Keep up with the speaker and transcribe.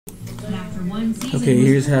Okay,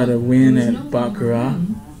 here's how to win at Baccarat.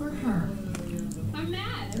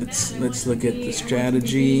 Let's look at the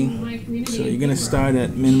strategy. So you're gonna start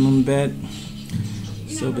at minimum bet.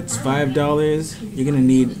 So if it's $5, you're gonna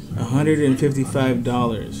need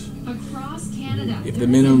 $155. If the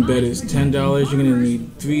minimum bet is $10, you're gonna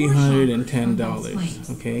need $310.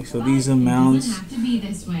 Okay, so these amounts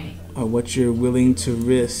are what you're willing to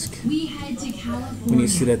risk when you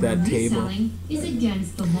sit at that table.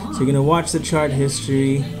 So you're gonna watch the chart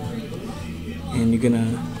history, and you're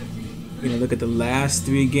gonna look at the last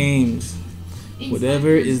 3 games.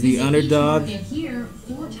 Whatever is the underdog,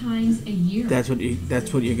 that's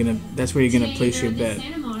where you're gonna place your bet.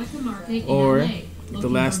 Or if the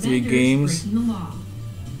last 3 games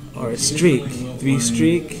are a streak, 3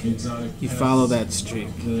 streak, you follow that streak.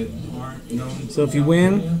 So if you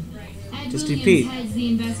win, just repeat.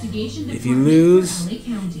 If you lose,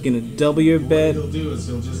 you're gonna double your bet.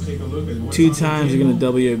 2 times you're gonna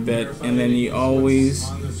double your bet, and then you always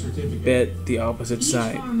bet the opposite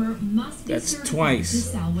side. That's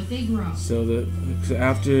twice. So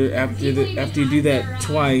after you do that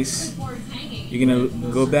twice, you're gonna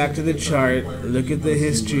go back to the chart, look at the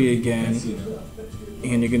history again,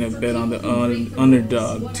 and you're gonna bet on the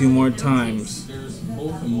underdog 2 more times.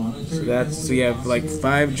 So you have like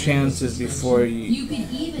 5 chances before you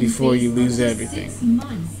lose everything.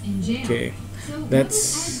 Okay,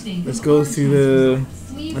 let's go through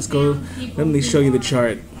let me show you the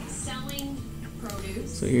chart.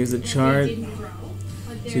 So here's the chart.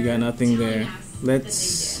 So you got nothing there.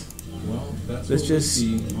 Let's just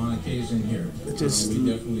on occasion here. We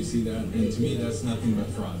definitely see that, and to me that's nothing but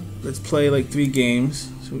fraud. Let's play like 3 games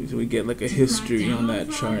so we get like a history on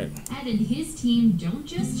that chart. Ed and his team don't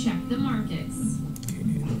just check the markets.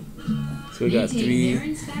 Okay. So we got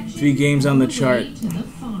three games on the chart,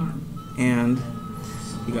 and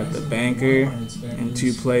we got the banker and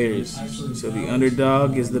 2 players. So the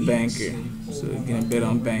underdog is the banker. So we're gonna bet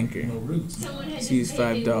on banker. Let's use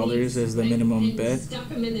 $5 as the minimum bet.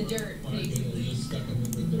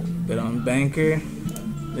 Bet on banker.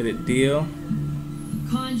 Let it deal.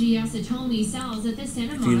 If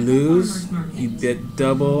you lose, you bet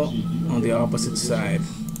double on the opposite side.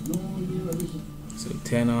 So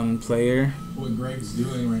 10 on player.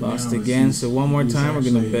 Lost again. So one more time, we're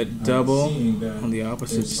gonna bet double on the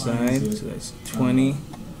opposite side. So that's 20.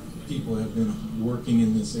 People have been working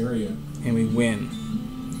in this area, and we win.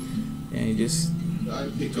 And you just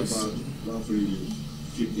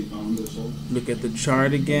look at the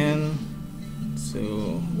chart again.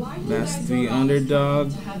 So last 3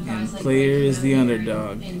 underdog, and player is the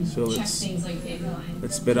underdog. So let's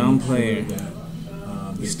bet on player.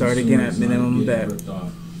 We start again at minimum bet.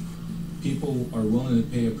 People are willing to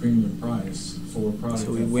pay a premium price for a product.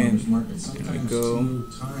 So we win. And we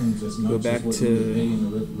go back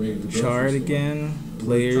to the chart again.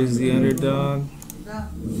 Player is the underdog.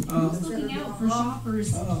 Looking out for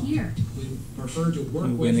shoppers here.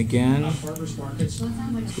 We win again. Let's go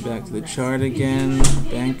back to the chart again.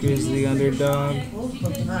 Banker is the underdog.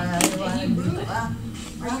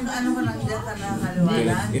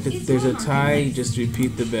 If there's a tie, you just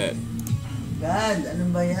repeat the bet.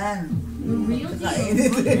 And we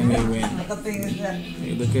win.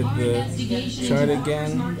 You look at the chart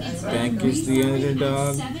again. Banker's the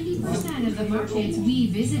underdog.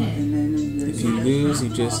 If you lose, you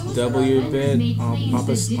just double your bet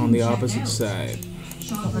on the opposite side.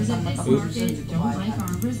 Oops.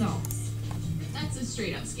 That's a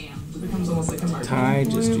straight up scam. Tie,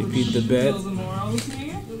 just repeat the bet.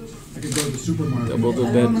 Double the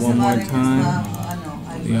bet one more time.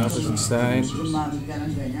 The opposite side, and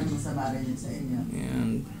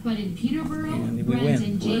we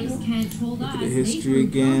win. Look at the history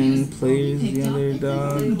again. Players the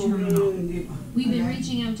underdog. We've been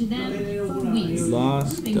reaching out to them for weeks. We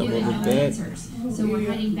lost. Double the bet. So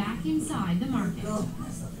we're heading back inside the market.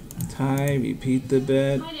 Tie. Repeat the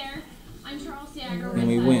bet. Hi there. I'm Charles Diager and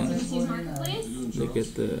we win. Look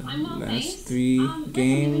at the last 3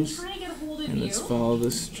 games, and let's follow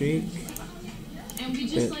the streak.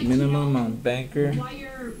 Bet minimum on banker.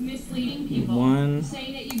 We won.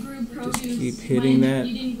 Just keep hitting that.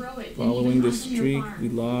 Following the streak, we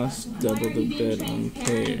lost. Double the bet on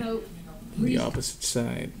player. On the opposite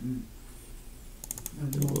side.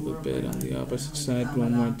 Double the bet on the opposite side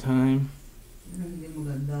one more time.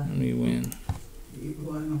 And we win.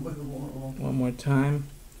 One more time.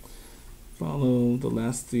 Follow the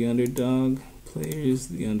last 3 underdog. Player is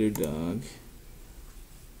the underdog.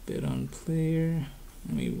 Bet on player,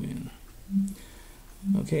 and we win.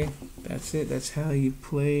 Okay, that's it. That's how you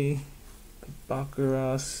play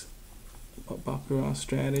Baccarat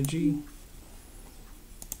strategy.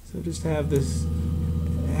 So just have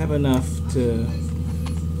enough to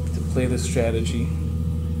play the strategy.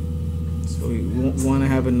 So we want to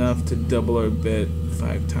have enough to double our bet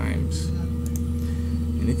 5 times.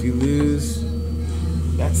 And if you lose,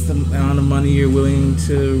 that's the amount of money you're willing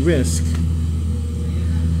to risk.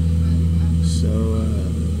 So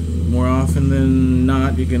more often than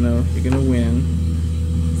not, you're gonna win.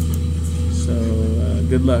 So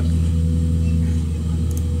good luck.